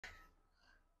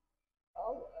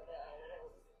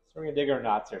So we're gonna dig her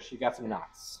knots here. She got some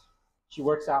knots. She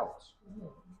works out.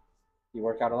 You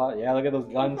work out a lot? Yeah, look at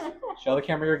those guns. Show the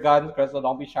camera your guns, Crystal.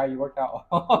 Don't be shy. You work out.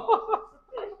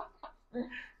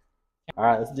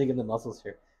 Alright, let's dig in the muscles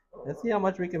here. Let's see how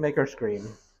much we can make her scream.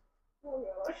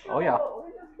 Oh, yeah.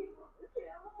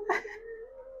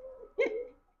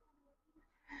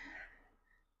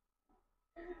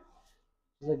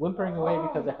 She's like whimpering away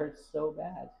because it hurts so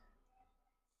bad.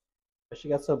 But she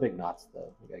got so big knots,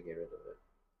 though. We gotta get rid of it.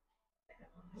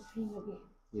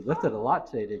 You lifted a lot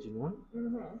today, did you know?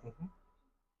 Mm-hmm.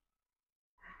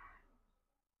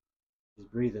 She's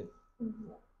breathing.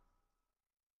 Mm-hmm.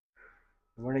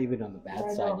 We're not even on the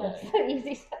bad side yet. That's the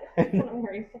easy side.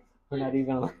 We're not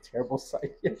even on the terrible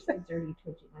side yet. It's like dirty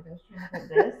twitching. Like I was trying to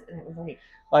hold this, and it was like.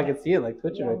 Well, I can see it like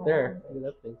twitching right there. Look at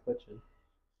that thing twitching.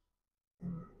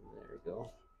 There we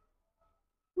go.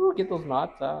 Ooh, get those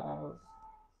knots out.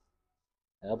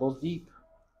 Elbows deep.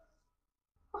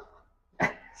 I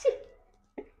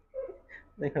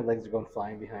think her legs are going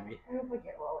flying behind me. I hope I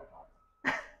get a lollipop.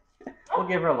 We'll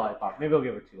give her a lollipop. Maybe we'll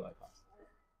give her 2 lollipops.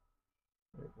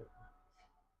 There we go.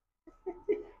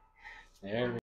 There we go.